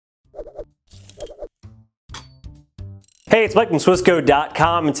Hey, it's Mike from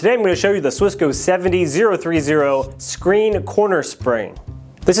SWISCO.com, and today I'm going to show you the SWISCO 70030 screen corner spring.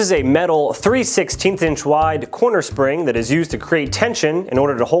 This is a metal 3/16 inch wide corner spring that is used to create tension in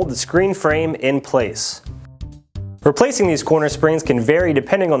order to hold the screen frame in place. Replacing these corner springs can vary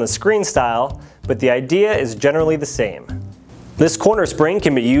depending on the screen style, but the idea is generally the same. This corner spring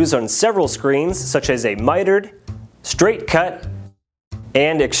can be used on several screens such as a mitered, straight cut,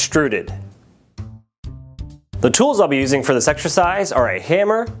 and extruded. The tools I'll be using for this exercise are a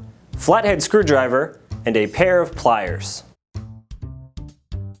hammer, flathead screwdriver, and a pair of pliers.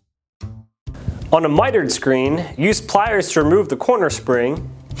 On a mitered screen, use pliers to remove the corner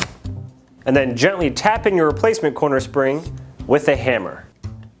spring, and then gently tap in your replacement corner spring with a hammer.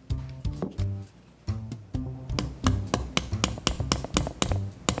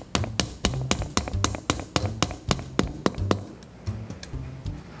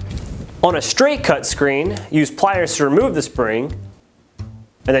 On a straight cut screen, use pliers to remove the spring,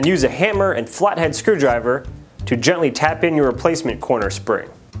 and then use a hammer and flathead screwdriver to gently tap in your replacement corner spring.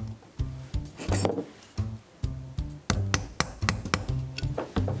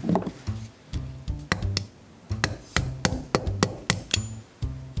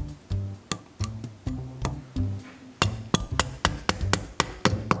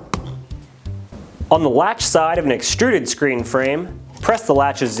 On the latch side of an extruded screen frame, press the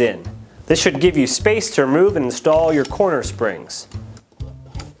latches in. This should give you space to remove and install your corner springs.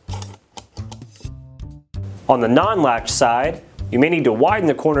 On the non-latch side, you may need to widen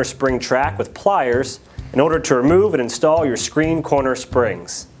the corner spring track with pliers in order to remove and install your screen corner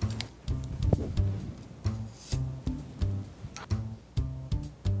springs.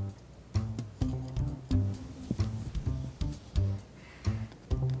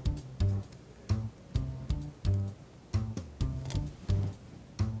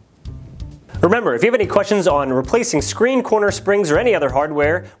 Remember, if you have any questions on replacing screen corner springs or any other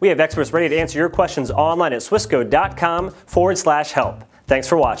hardware, we have experts ready to answer your questions online at SWISCO.com/help. Thanks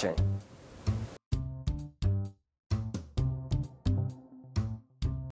for watching.